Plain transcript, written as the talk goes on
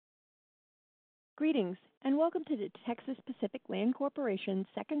Greetings, and welcome to the Texas Pacific Land Corporation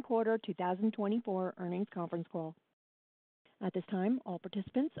second quarter 2024 earnings conference call. At this time, all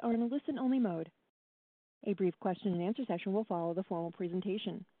participants are in a listen-only mode. A brief question-and-answer session will follow the formal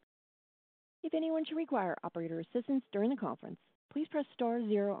presentation. If anyone should require operator assistance during the conference, please press star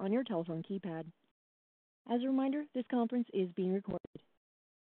zero on your telephone keypad. As a reminder, this conference is being recorded.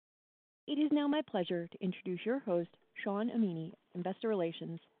 It is now my pleasure to introduce your host, Sean Amini, Investor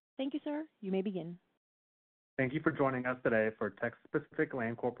Relations. Thank you, sir. You may begin. Thank you for joining us today for Texas Pacific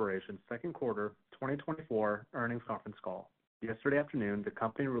Land Corporation's second quarter 2024 earnings conference call. Yesterday afternoon, the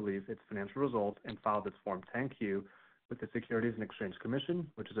company released its financial results and filed its Form 10-Q with the Securities and Exchange Commission,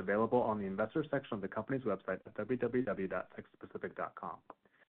 which is available on the Investors section of the company's website at www.texaspacific.com.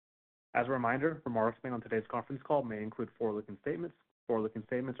 As a reminder, remarks made on today's conference call may include forward-looking statements. Forward-looking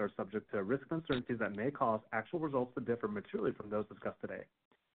statements are subject to risks and uncertainties that may cause actual results to differ materially from those discussed today.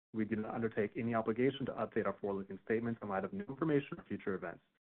 We do not undertake any obligation to update our forward-looking statements in light of new information or future events.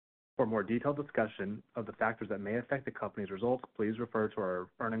 For a more detailed discussion of the factors that may affect the company's results, please refer to our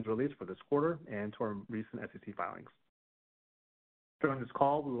earnings release for this quarter and to our recent SEC filings. During this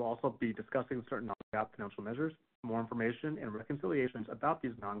call, we will also be discussing certain non-GAAP financial measures. More information and reconciliations about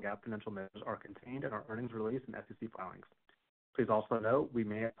these non-GAAP financial measures are contained in our earnings release and SEC filings. Please also note we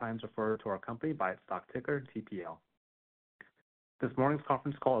may at times refer to our company by its stock ticker, TPL. This morning's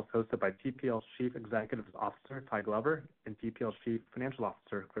conference call is hosted by TPL's Chief Executive Officer, Ty Glover, and TPL's Chief Financial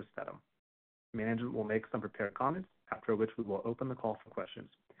Officer, Chris Steddum. Management will make some prepared comments, after which we will open the call for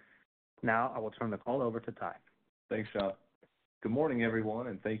questions. Now, I will turn the call over to Ty. Thanks, Sean. Good morning, everyone,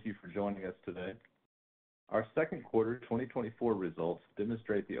 and thank you for joining us today. Our second quarter 2024 results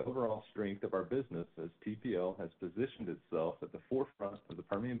demonstrate the overall strength of our business as TPL has positioned itself at the forefront of the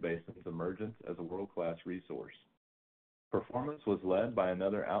Permian Basin's emergence as a world-class resource. Performance was led by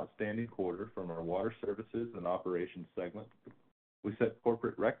another outstanding quarter from our Water Services and Operations segment. We set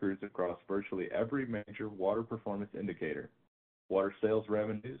corporate records across virtually every major water performance indicator: water sales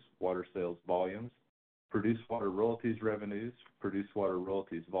revenues, water sales volumes, produced water royalties revenues, produced water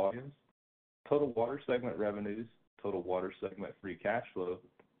royalties volumes, total water segment revenues, total water segment free cash flow,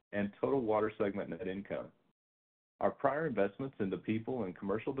 and total water segment net income. Our prior investments into people and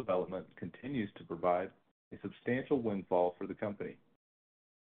commercial development continues to provide a substantial windfall for the company.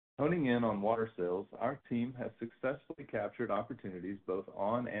 Honing in on water sales, our team has successfully captured opportunities both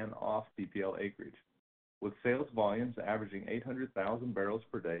on and off TPL acreage, with sales volumes averaging 800,000 barrels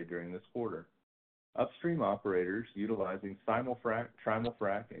per day during this quarter. Upstream operators utilizing simul-frac,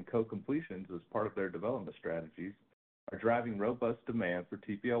 trimul-frac, and co-completions as part of their development strategies are driving robust demand for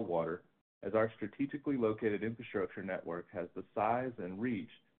TPL water as our strategically located infrastructure network has the size and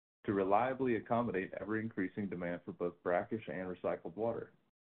reach to reliably accommodate ever-increasing demand for both brackish and recycled water.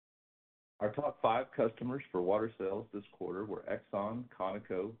 Our top 5 customers for water sales this quarter were Exxon,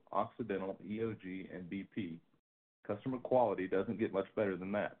 Conoco, Occidental, EOG, and BP. Customer quality doesn't get much better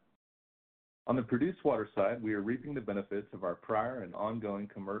than that. On the produced water side, we are reaping the benefits of our prior and ongoing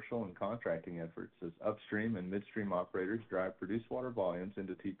commercial and contracting efforts as upstream and midstream operators drive produced water volumes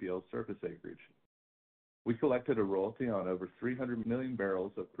into TPL's surface acreage. We collected a royalty on over 300 million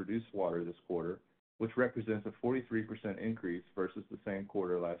barrels of produced water this quarter, which represents a 43% increase versus the same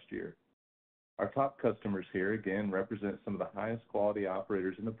quarter last year. Our top customers here again represent some of the highest quality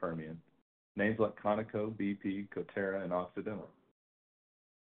operators in the Permian, names like Conoco, BP, Coterra, and Occidental.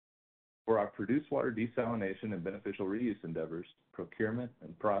 For our produced water desalination and beneficial reuse endeavors, procurement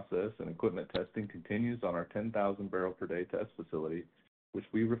and process and equipment testing continues on our 10,000 barrel per day test facility, which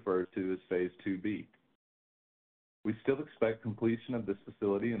we refer to as Phase 2B. We still expect completion of this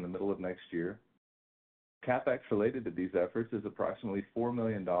facility in the middle of next year. CapEx related to these efforts is approximately $4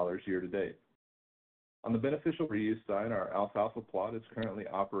 million year to date. On the beneficial reuse side, our alfalfa plot is currently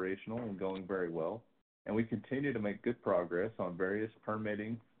operational and going very well, and we continue to make good progress on various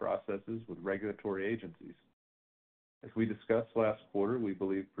permitting processes with regulatory agencies. As we discussed last quarter, we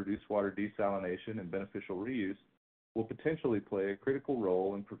believe produced water desalination and beneficial reuse will potentially play a critical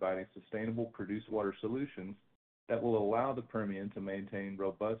role in providing sustainable produced water solutions that will allow the Permian to maintain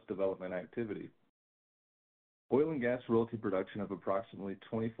robust development activity. Oil and gas royalty production of approximately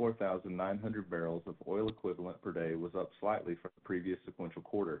 24,900 barrels of oil equivalent per day was up slightly from the previous sequential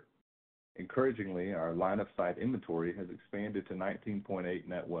quarter. Encouragingly, our line-of-sight inventory has expanded to 19.8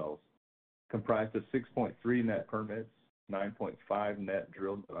 net wells, comprised of 6.3 net permits, 9.5 net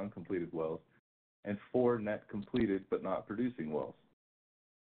drilled but uncompleted wells, and 4 net completed but not producing wells.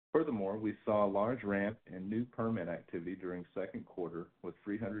 Furthermore, we saw a large ramp in new permit activity during second quarter with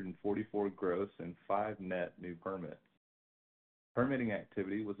 344 gross and 5 net new permits. Permitting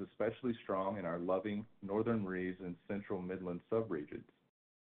activity was especially strong in our Loving, Northern Reeves, and Central Midland subregions.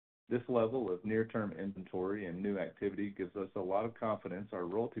 This level of near-term inventory and new activity gives us a lot of confidence our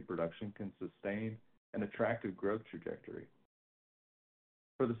royalty production can sustain an attractive growth trajectory.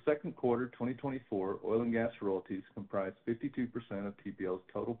 For the second quarter 2024, oil and gas royalties comprised 52% of TPL's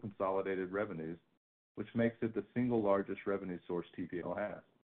total consolidated revenues, which makes it the single largest revenue source TPL has.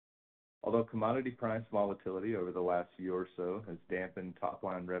 Although commodity price volatility over the last year or so has dampened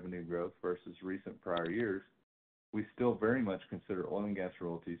top-line revenue growth versus recent prior years, we still very much consider oil and gas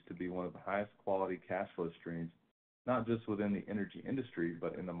royalties to be one of the highest quality cash flow streams, not just within the energy industry,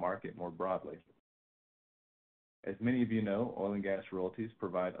 but in the market more broadly. As many of you know, oil and gas royalties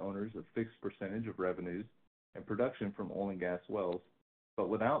provide owners a fixed percentage of revenues and production from oil and gas wells, but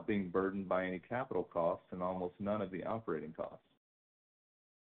without being burdened by any capital costs and almost none of the operating costs.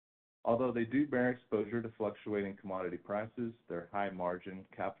 Although they do bear exposure to fluctuating commodity prices, their high-margin,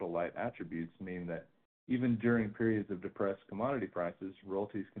 capital-light attributes mean that even during periods of depressed commodity prices,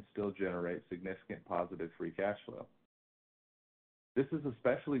 royalties can still generate significant positive free cash flow. This is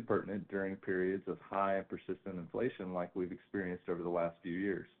especially pertinent during periods of high and persistent inflation like we've experienced over the last few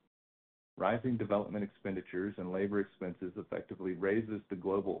years. Rising development expenditures and labor expenses effectively raises the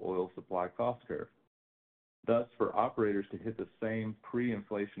global oil supply cost curve. Thus, for operators to hit the same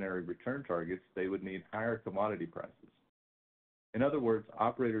pre-inflationary return targets, they would need higher commodity prices. In other words,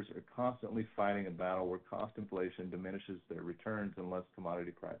 operators are constantly fighting a battle where cost inflation diminishes their returns unless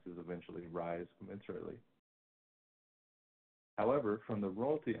commodity prices eventually rise commensurately. However, from the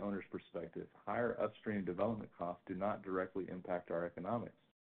royalty owner's perspective, higher upstream development costs do not directly impact our economics.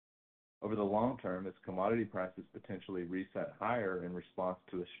 Over the long term, as commodity prices potentially reset higher in response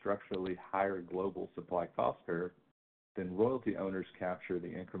to a structurally higher global supply cost curve, then royalty owners capture the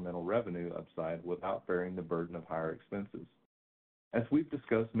incremental revenue upside without bearing the burden of higher expenses. As we've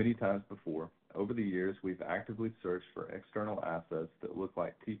discussed many times before, over the years we've actively searched for external assets that look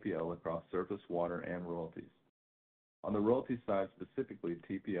like TPL across surface water and royalties. On the royalty side specifically,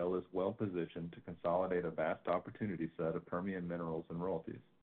 TPL is well positioned to consolidate a vast opportunity set of Permian minerals and royalties.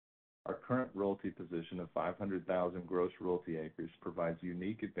 Our current royalty position of 500,000 gross royalty acres provides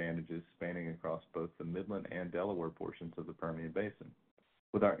unique advantages spanning across both the Midland and Delaware portions of the Permian Basin.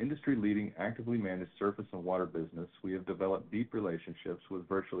 With our industry-leading actively managed surface and water business, we have developed deep relationships with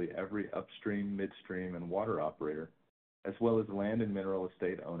virtually every upstream, midstream, and water operator, as well as land and mineral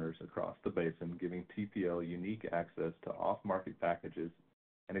estate owners across the basin, giving TPL unique access to off-market packages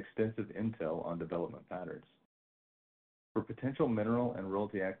and extensive intel on development patterns. For potential mineral and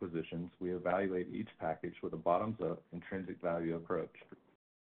royalty acquisitions, we evaluate each package with a bottoms-up intrinsic value approach.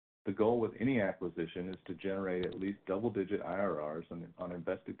 The goal with any acquisition is to generate at least double-digit IRRs on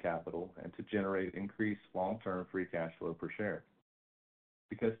invested capital and to generate increased long-term free cash flow per share.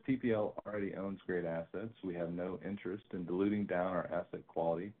 Because TPL already owns great assets, we have no interest in diluting down our asset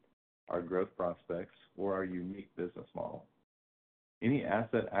quality, our growth prospects, or our unique business model. Any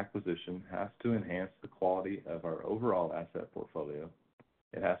asset acquisition has to enhance the quality of our overall asset portfolio.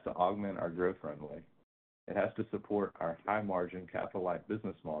 It has to augment our growth runway. It has to support our high-margin, capital-light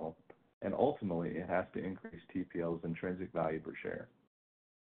business model, and ultimately, it has to increase TPL's intrinsic value per share.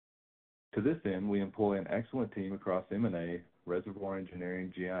 To this end, we employ an excellent team across M&A, reservoir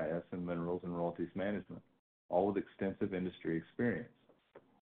engineering, GIS, and minerals and royalties management, all with extensive industry experience.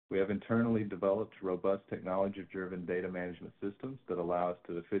 We have internally developed robust technology-driven data management systems that allow us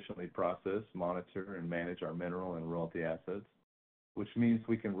to efficiently process, monitor, and manage our mineral and royalty assets, which means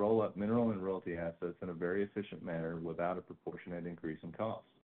we can roll up mineral and royalty assets in a very efficient manner without a proportionate increase in cost.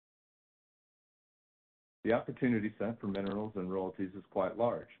 The opportunity set for minerals and royalties is quite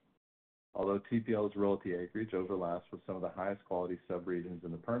large. Although TPL's royalty acreage overlaps with some of the highest quality subregions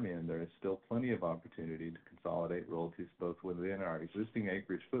in the Permian, there is still plenty of opportunity to consolidate royalties both within our existing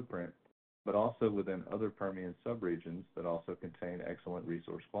acreage footprint, but also within other Permian subregions that also contain excellent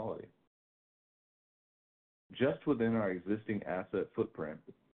resource quality. Just within our existing asset footprint,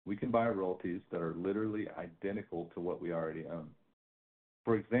 we can buy royalties that are literally identical to what we already own.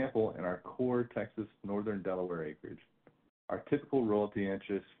 For example, in our core Texas Northern Delaware acreage, our typical royalty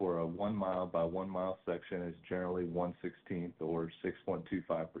interest for a 1 mile by 1 mile section is generally 1/16 or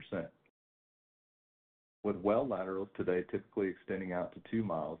 6.25%. With well laterals today typically extending out to 2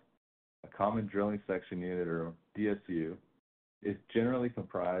 miles, a common drilling section unit, or DSU, is generally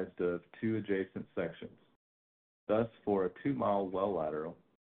comprised of 2 adjacent sections. Thus, for a 2-mile well lateral,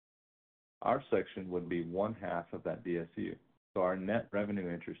 our section would be 1/2 of that DSU. So our net revenue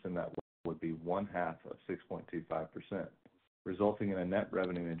interest in that well would be 1/2 of 6.25%. Resulting in a net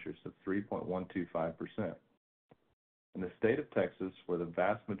revenue interest of 3.125%. In the state of Texas, where the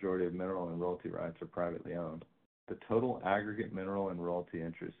vast majority of mineral and royalty rights are privately owned, the total aggregate mineral and royalty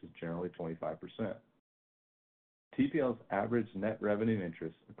interest is generally 25%. TPL's average net revenue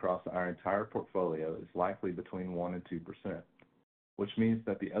interest across our entire portfolio is likely between 1% and 2%, which means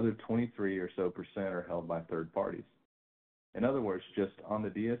that the other 23 or so percent are held by third parties. In other words, just on the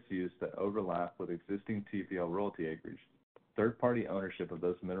DSUs that overlap with existing TPL royalty acreage, third-party ownership of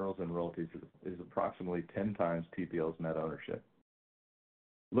those minerals and royalties is approximately 10 times TPL's net ownership.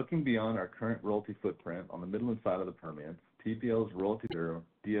 Looking beyond our current royalty footprint on the Midland side of the Permian, TPL's royalty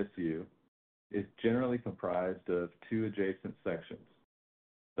DSU is generally comprised of two adjacent sections.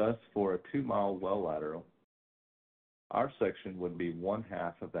 Thus, for a 2-mile well lateral, our section would be one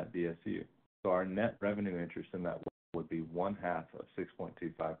half of that DSU. So our net revenue interest in that well would be one half of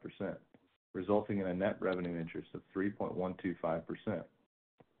 6.25%, resulting in a net revenue interest of 3.125%.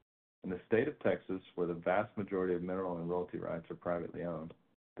 In the state of Texas, where the vast majority of mineral and royalty rights are privately owned,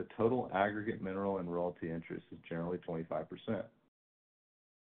 the total aggregate mineral and royalty interest is generally 25%.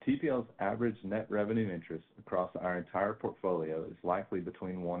 TPL's average net revenue interest across our entire portfolio is likely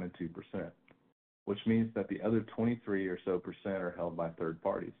between 1% and 2%, which means that the other 23 or so percent are held by third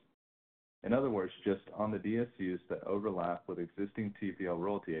parties. In other words, just on the DSUs that overlap with existing TPL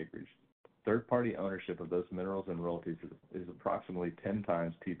royalty acreage, third-party ownership of those minerals and royalties is approximately 10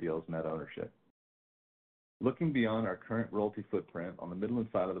 times TPL's net ownership. Looking beyond our current royalty footprint on the Midland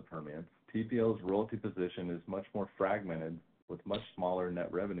side of the Permian, TPL's royalty position is much more fragmented with much smaller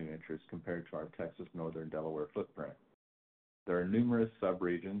net revenue interests compared to our Texas Northern Delaware footprint. There are numerous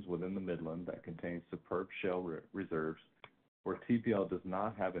subregions within the Midland that contain superb shale reserves where TPL does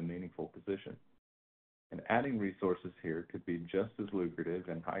not have a meaningful position, and adding resources here could be just as lucrative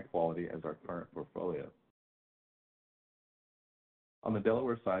and high quality as our current portfolio. On the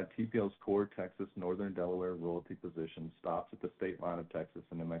Delaware side, TPL's core Texas Northern Delaware royalty position stops at the state line of Texas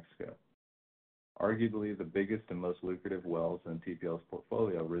and New Mexico. Arguably, the biggest and most lucrative wells in TPL's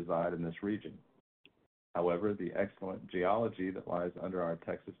portfolio reside in this region. However, the excellent geology that lies under our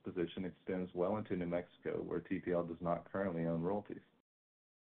Texas position extends well into New Mexico, where TPL does not currently own royalties.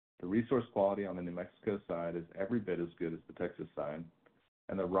 The resource quality on the New Mexico side is every bit as good as the Texas side,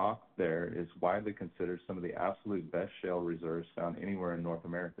 and the rock there is widely considered some of the absolute best shale reserves found anywhere in North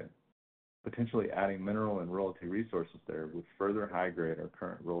America. Potentially adding mineral and royalty resources there would further high-grade our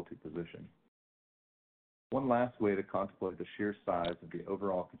current royalty position. One last way to contemplate the sheer size of the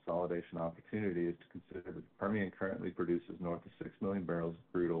overall consolidation opportunity is to consider that the Permian currently produces north of 6 million barrels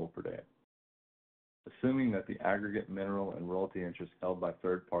of crude oil per day. Assuming that the aggregate mineral and royalty interest held by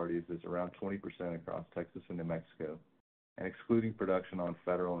third parties is around 20% across Texas and New Mexico, and excluding production on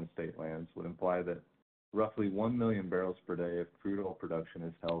federal and state lands, would imply that roughly 1 million barrels per day of crude oil production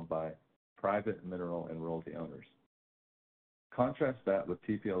is held by private mineral and royalty owners. Contrast that with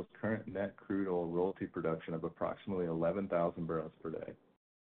TPL's current net crude oil royalty production of approximately 11,000 barrels per day.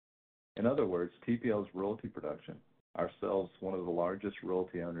 In other words, TPL's royalty production, ourselves one of the largest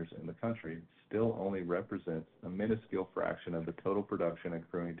royalty owners in the country, still only represents a minuscule fraction of the total production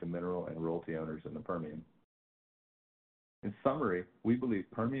accruing to mineral and royalty owners in the Permian. In summary, we believe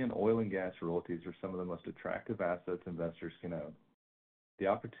Permian oil and gas royalties are some of the most attractive assets investors can own. The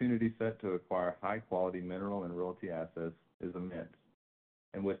opportunity set to acquire high-quality mineral and royalty assets is immense,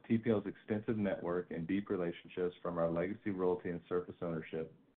 and with TPL's extensive network and deep relationships from our legacy royalty and surface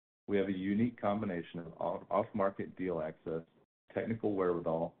ownership, we have a unique combination of off-market deal access, technical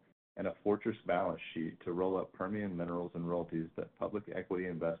wherewithal, and a fortress balance sheet to roll up Permian minerals and royalties that public equity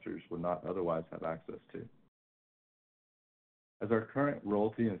investors would not otherwise have access to. As our current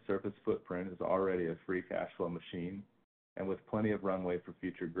royalty and surface footprint is already a free cash flow machine, and with plenty of runway for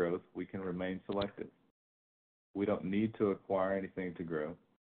future growth, we can remain selective. We don't need to acquire anything to grow.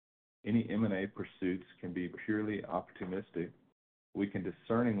 Any M&A pursuits can be purely opportunistic. We can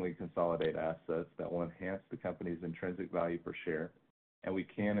discerningly consolidate assets that will enhance the company's intrinsic value per share, and we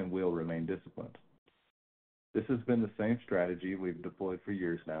can and will remain disciplined. This has been the same strategy we've deployed for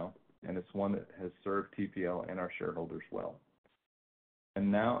years now, and it's one that has served TPL and our shareholders well. And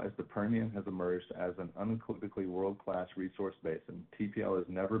now, as the Permian has emerged as an unequivocally world-class resource basin, TPL has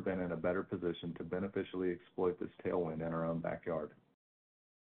never been in a better position to beneficially exploit this tailwind in our own backyard.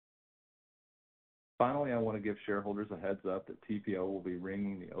 Finally, I want to give shareholders a heads up that TPL will be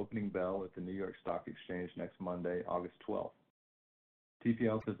ringing the opening bell at the New York Stock Exchange next Monday, August 12th.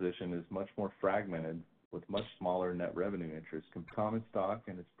 TPL's position is much more fragmented with much smaller net revenue interest. Common stock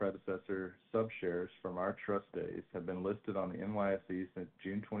and its predecessor subshares from our trust days have been listed on the NYSE since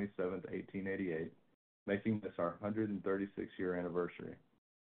June 27, 1888, making this our 136-year anniversary.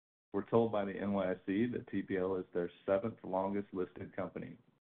 We're told by the NYSE that TPL is their 7th longest listed company.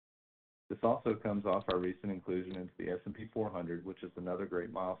 This also comes off our recent inclusion into the S&P 400, which is another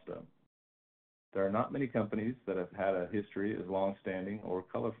great milestone. There are not many companies that have had a history as long-standing or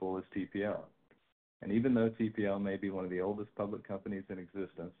colorful as TPL. And even though TPL may be one of the oldest public companies in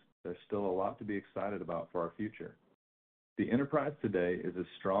existence, there's still a lot to be excited about for our future. The enterprise today is as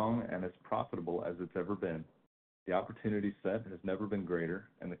strong and as profitable as it's ever been. The opportunity set has never been greater,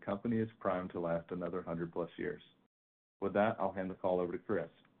 and the company is primed to last another 100+ years. With that, I'll hand the call over to Chris.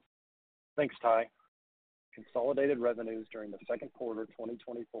 Thanks, Ty. Consolidated revenues during the second quarter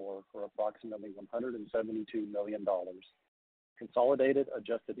 2024 were approximately $172 million. Consolidated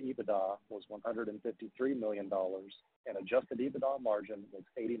adjusted EBITDA was $153 million, and adjusted EBITDA margin was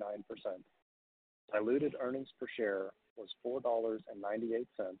 89%. Diluted earnings per share was $4.98,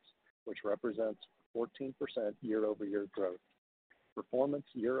 which represents 14% year-over-year growth. Performance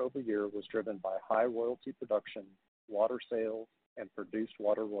year-over-year was driven by high royalty production, water sales, and produced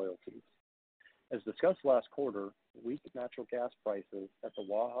water royalties. As discussed last quarter, weak natural gas prices at the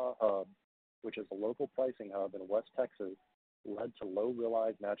Waha hub, which is a local pricing hub in West Texas, led to low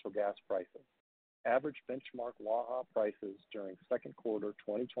realized natural gas prices. Average benchmark Waha prices during second quarter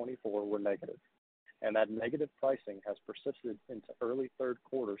 2024 were negative, and that negative pricing has persisted into early third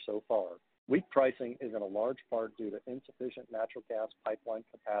quarter so far. Weak pricing is in a large part due to insufficient natural gas pipeline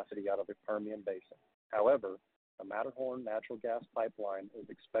capacity out of the Permian Basin. However, the Matterhorn natural gas pipeline is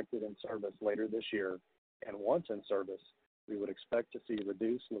expected in service later this year, and once in service, we would expect to see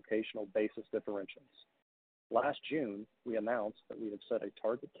reduced locational basis differentials. Last June, we announced that we have set a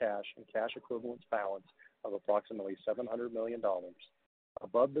target cash and cash equivalents balance of approximately $700 million.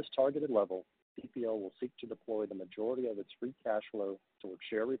 Above this targeted level, TPL will seek to deploy the majority of its free cash flow toward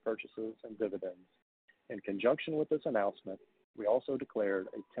share repurchases and dividends. In conjunction with this announcement, we also declared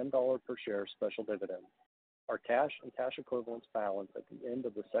a $10 per share special dividend. Our cash and cash equivalents balance at the end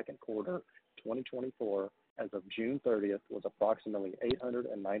of the second quarter 2024 as of June 30th was approximately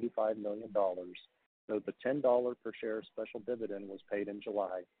 $895 million, though the $10 per share special dividend was paid in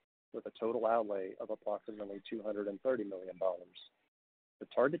July, with a total outlay of approximately $230 million. The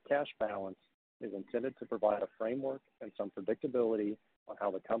target cash balance is intended to provide a framework and some predictability on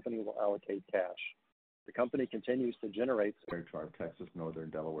how the company will allocate cash. The company continues to generate to our Texas Northern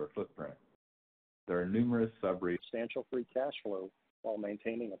Delaware footprint. There are numerous substantial free cash flow while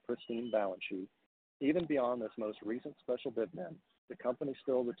maintaining a pristine balance sheet. Even beyond this most recent special dividend, the company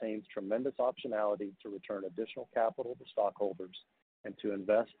still retains tremendous optionality to return additional capital to stockholders and to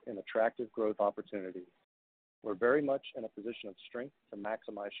invest in attractive growth opportunities. We're very much in a position of strength to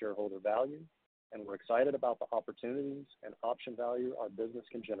maximize shareholder value, and we're excited about the opportunities and option value our business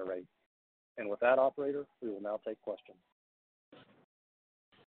can generate. And with that, operator, we will now take questions.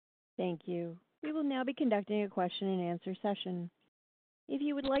 Thank you. We will now be conducting a question-and-answer session. If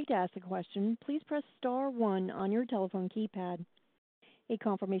you would like to ask a question, please press star 1 on your telephone keypad. A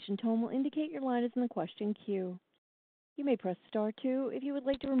confirmation tone will indicate your line is in the question queue. You may press star 2 if you would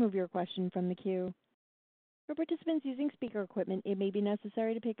like to remove your question from the queue. For participants using speaker equipment, it may be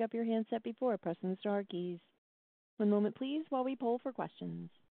necessary to pick up your handset before pressing the star keys. One moment, please, while we poll for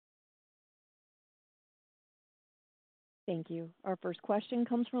questions. Thank you. Our first question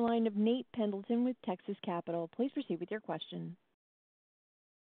comes from a line of Nate Pendleton with Texas Capital. Please proceed with your question.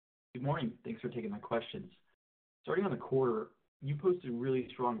 Good morning. Thanks for taking my questions. Starting on the quarter, you posted really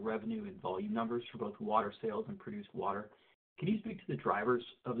strong revenue and volume numbers for both water sales and produced water. Can you speak to the drivers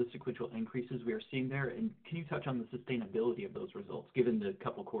of the sequential increases we are seeing there, and can you touch on the sustainability of those results, given the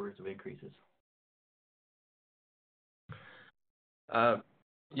couple quarters of increases?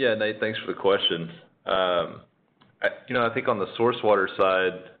 Yeah, Nate, thanks for the question. I think on the source water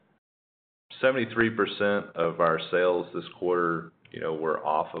side, 73% of our sales this quarter, were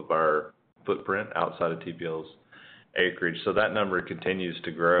off of our footprint outside of TPL's acreage. So that number continues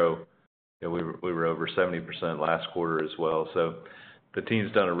to grow. We were over 70% last quarter as well. So the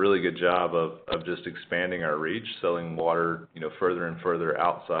team's done a really good job of just expanding our reach, selling water, further and further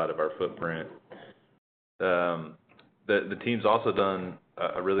outside of our footprint. The team's also done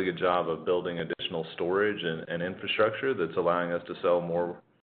a really good job of building additional storage and infrastructure that's allowing us to sell more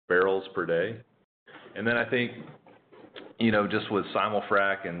barrels per day. And then I think, just with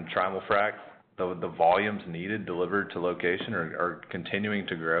simul-frac and trimul-frac, the volumes needed delivered to location are continuing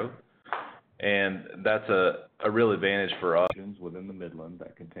to grow. And that's a real advantage for us within the Midland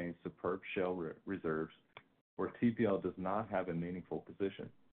that contains superb shale reserves where TPL does not have a meaningful position.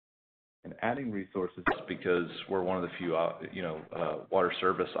 And adding resources because we're one of the few, water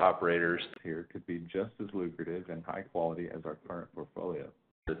service operators here could be just as lucrative and high quality as our current portfolio.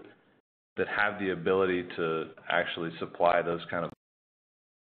 that have the ability to actually supply those kind of.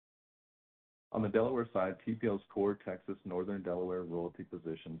 On the Delaware side, TPL's core Texas Northern Delaware royalty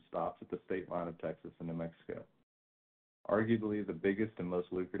position stops at the state line of Texas and New Mexico. Arguably, the biggest and most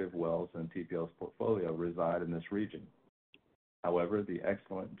lucrative wells in TPL's portfolio reside in this region. However, the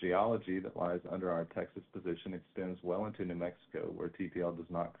excellent geology that lies under our Texas position extends well into New Mexico, where TPL does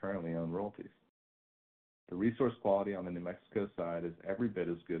not currently own royalties. The resource quality on the New Mexico side is every bit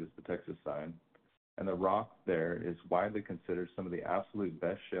as good as the Texas side, and the rock there is widely considered some of the absolute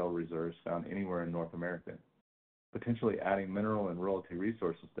best shale reserves found anywhere in North America. Potentially adding mineral and royalty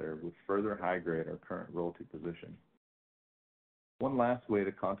resources there would further high-grade our current royalty position. One last way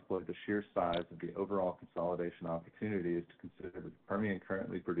to contemplate the sheer size of the overall consolidation opportunity is to consider that the Permian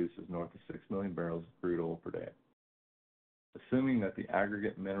currently produces north of 6 million barrels of crude oil per day. Assuming that the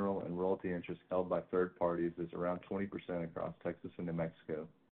aggregate mineral and royalty interest held by third parties is around 20% across Texas and New Mexico,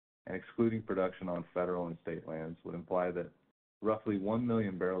 and excluding production on federal and state lands, would imply that roughly 1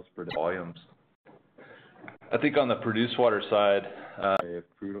 million barrels per day volumes. I think on the produced water side, if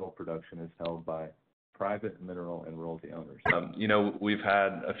crude oil production is held by private mineral and royalty owners. We've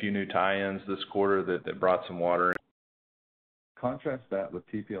had a few new tie-ins this quarter that brought some water. Contrast that with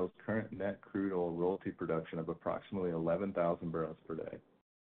TPL's current net crude oil royalty production of approximately 11,000 barrels per day.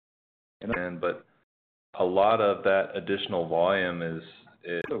 But a lot of that additional volume is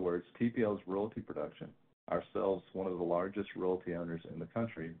in other words, TPL's royalty production, ourselves one of the largest royalty owners in the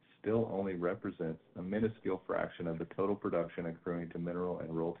country, still only represents a minuscule fraction of the total production accruing to mineral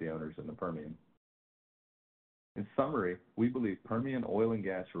and royalty owners in the Permian. In summary, we believe Permian oil and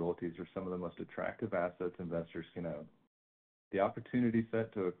gas royalties are some of the most attractive assets investors can own. The opportunity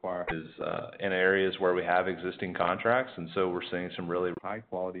set to acquire is in areas where we have existing contracts, and so we're seeing some really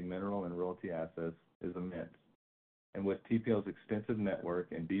high-quality mineral and royalty assets is immense. And with TPL's extensive network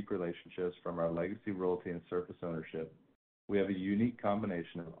and deep relationships from our legacy royalty and surface ownership, we have a unique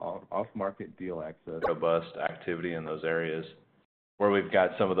combination of off-market deal access, robust activity in those areas where we've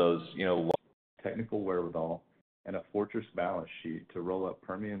got some of those, technical wherewithal, and a fortress balance sheet to roll up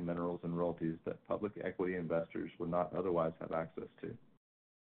Permian minerals and royalties that public equity investors would not otherwise have access to.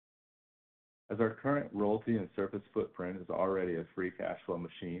 As our current royalty and surface footprint is already a free cash flow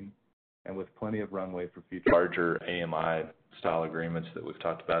machine, and with plenty of runway for future larger AMI-style agreements that we've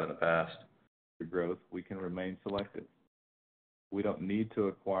talked about in the past, for growth, we can remain selective. We don't need to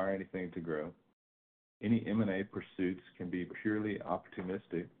acquire anything to grow. Any M&A pursuits can be purely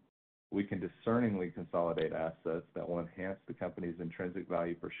opportunistic. We can discerningly consolidate assets that will enhance the company's intrinsic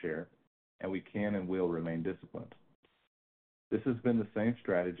value per share, and we can and will remain disciplined. This has been the same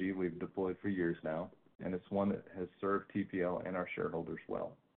strategy we've deployed for years now, and it's one that has served TPL and our shareholders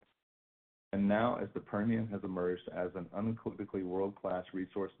well. And now, as the Permian has emerged as an unequivocally world-class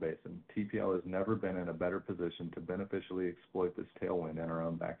resource basin, TPL has never been in a better position to beneficially exploit this tailwind in our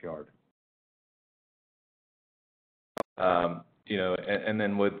own backyard. And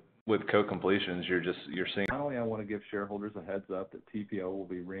then with co-completions, you're seeing. Finally, I want to give shareholders a heads up that TPL will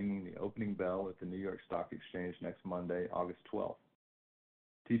be ringing the opening bell at the New York Stock Exchange next Monday, August 12th.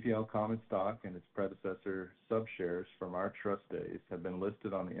 TPL common stock and its predecessor subshares from our trust days have been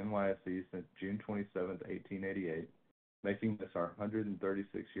listed on the NYSE since June 27, 1888, making this our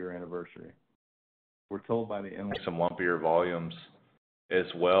 136-year anniversary. We're told by the NYSE some lumpier volumes as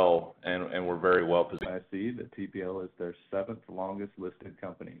well, and we're very well positioned. I see that TPL is their 7th longest listed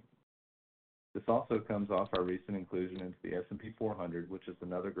company. This also comes off our recent inclusion into the S&P 400, which is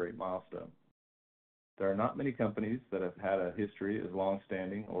another great milestone. There are not many companies that have had a history as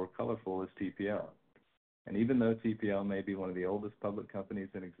long-standing or colorful as TPL. And even though TPL may be one of the oldest public companies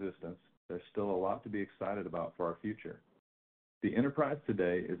in existence, there's still a lot to be excited about for our future. The enterprise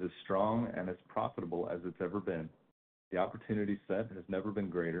today is as strong and as profitable as it's ever been. The opportunity set has never been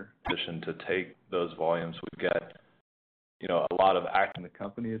greater. Position to take those volumes, we've got, a lot of action. The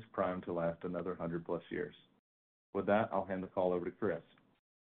company is primed to last another 100+ years. With that, I'll hand the call over to Chris.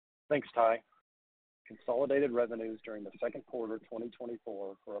 Thanks, Ty. Consolidated revenues during the second quarter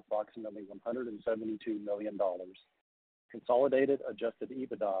 2024 were approximately $172 million. Consolidated adjusted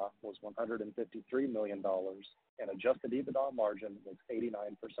EBITDA was $153 million, and adjusted EBITDA margin was 89%.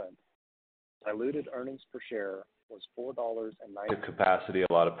 Diluted earnings per share was $4.90. Capacity,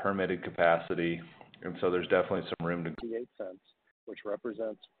 a lot of permitted capacity, and so there's definitely some room to. 58 cents, which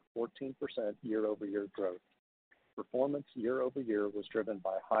represents 14% year-over-year growth. Performance year-over-year was driven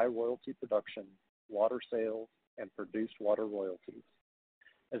by high royalty production, water sales, and produced water royalties.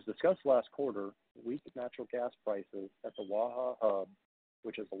 As discussed last quarter, weak natural gas prices at the Waha hub,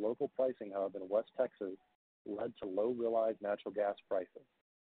 which is a local pricing hub in West Texas, led to low realized natural gas prices.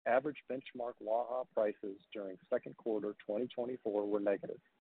 Average benchmark Waha prices during second quarter 2024 were negative,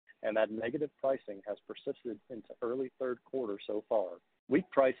 and that negative pricing has persisted into early third quarter so far. Weak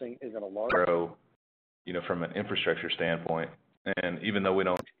pricing is in a large from an infrastructure standpoint, and even though we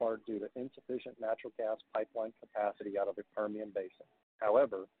don't part due to insufficient natural gas pipeline capacity out of the Permian Basin.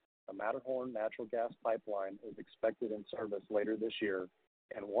 However, the Matterhorn natural gas pipeline is expected in service later this year,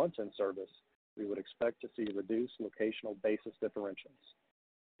 and once in service, we would expect to see reduced locational basis differentials.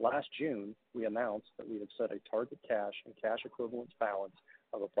 Last June, we announced that we have set a target cash and cash equivalents balance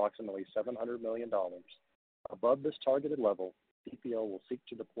of approximately $700 million. Above this targeted level, TPL will seek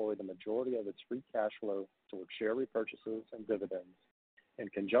to deploy the majority of its free cash flow toward share repurchases and dividends. In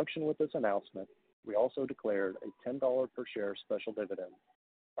conjunction with this announcement, we also declared a $10 per share special dividend.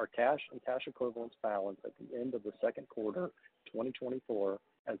 Our cash and cash equivalents balance at the end of the second quarter 2024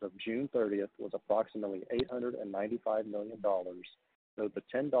 as of June 30th was approximately $895 million, though the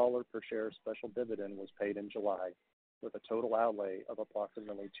 $10 per share special dividend was paid in July, with a total outlay of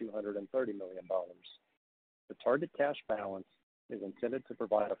approximately $230 million. The target cash balance is intended to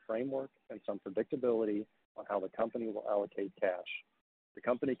provide a framework and some predictability on how the company will allocate cash. The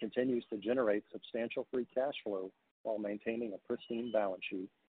company continues to generate substantial free cash flow while maintaining a pristine balance sheet.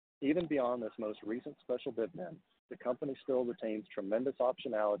 Even beyond this most recent special dividend, the company still retains tremendous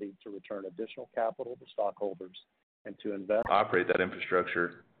optionality to return additional capital to stockholders and to invest. Operate that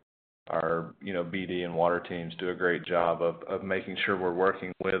infrastructure. Our BD and water teams do a great job of making sure we're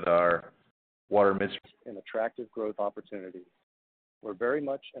working with our water midstream in attractive growth opportunities. We're very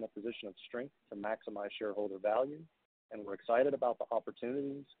much in a position of strength to maximize shareholder value, and we're excited about the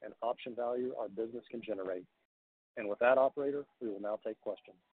opportunities and option value our business can generate. And with that, operator, we will now take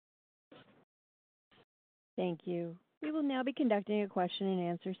questions. Thank you. We will now be conducting a question and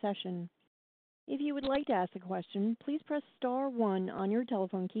answer session. If you would like to ask a question, please press star 1 on your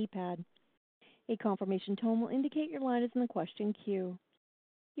telephone keypad. A confirmation tone will indicate your line is in the question queue.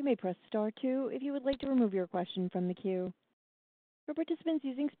 You may press star 2 if you would like to remove your question from the queue. For participants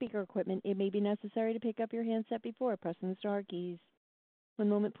using speaker equipment, it may be necessary to pick up your handset before pressing the star keys. One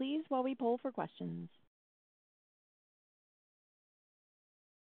moment, please, while we poll for questions.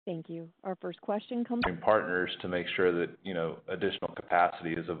 Thank you. Our first question comes from partners to make sure that, additional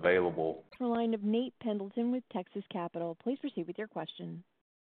capacity is available. from the line of Nate Pendleton with Texas Capital. Please proceed with your question.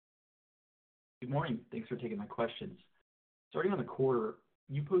 Good morning. Thanks for taking my questions. Starting on the quarter,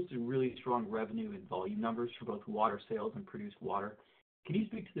 you posted really strong revenue and volume numbers for both water sales and produced water. Can you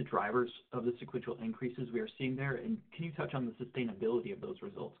speak to the drivers of the sequential increases we are seeing there, and can you touch on the sustainability of those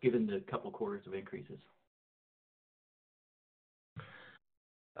results, given the couple quarters of increases?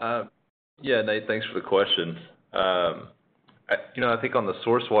 Yeah, Nate, thanks for the question. I think on the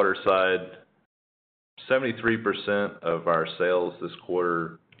source water side, 73% of our sales this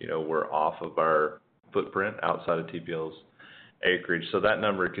quarter, were off of our footprint outside of TPL's acreage. So that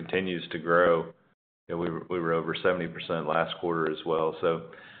number continues to grow. We were over 70% last quarter as well. So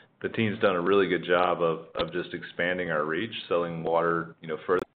the team's done a really good job of just expanding our reach, selling water,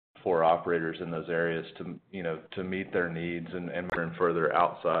 further for operators in those areas to meet their needs and further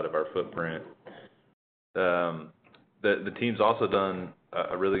outside of our footprint. The team's also done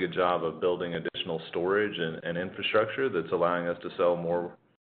a really good job of building additional storage and infrastructure that's allowing us to sell more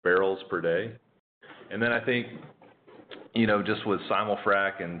barrels per day. And then I think, just with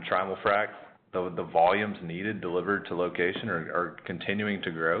simul-frac and trimul-frac, the volumes needed delivered to location are continuing to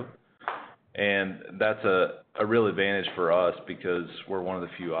grow. And that's a real advantage for us because we're one of the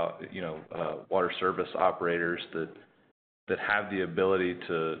few, water service operators that have the ability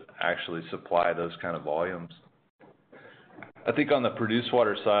to actually supply those kind of volumes. I think on the produced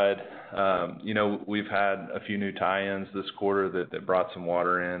water side, we've had a few new tie-ins this quarter that brought some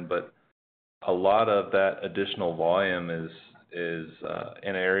water in, but a lot of that additional volume is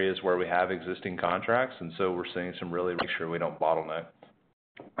in areas where we have existing contracts, and so we're seeing some really make sure we don't bottleneck.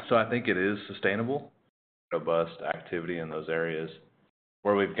 So I think it is sustainable, robust activity in those areas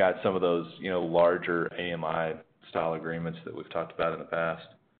where we've got some of those, larger AMI style agreements that we've talked about in the past.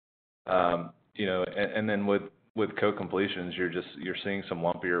 And then with co-completions, you're seeing some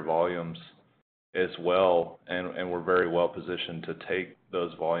lumpier volumes as well, and we're very well positioned to take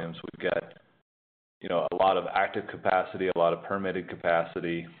those volumes. We've got, a lot of active capacity, a lot of permitted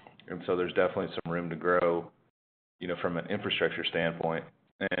capacity, and so there's definitely some room to grow, from an infrastructure standpoint.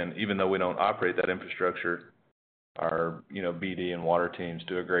 And even though we don't operate that infrastructure, our, BD and water teams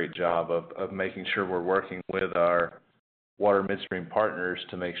do a great job of making sure we're working with our water midstream partners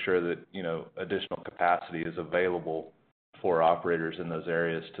to make sure that, additional capacity is available for operators in those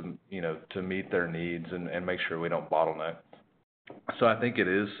areas to meet their needs and make sure we don't bottleneck. So I think it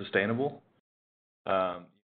is sustainable.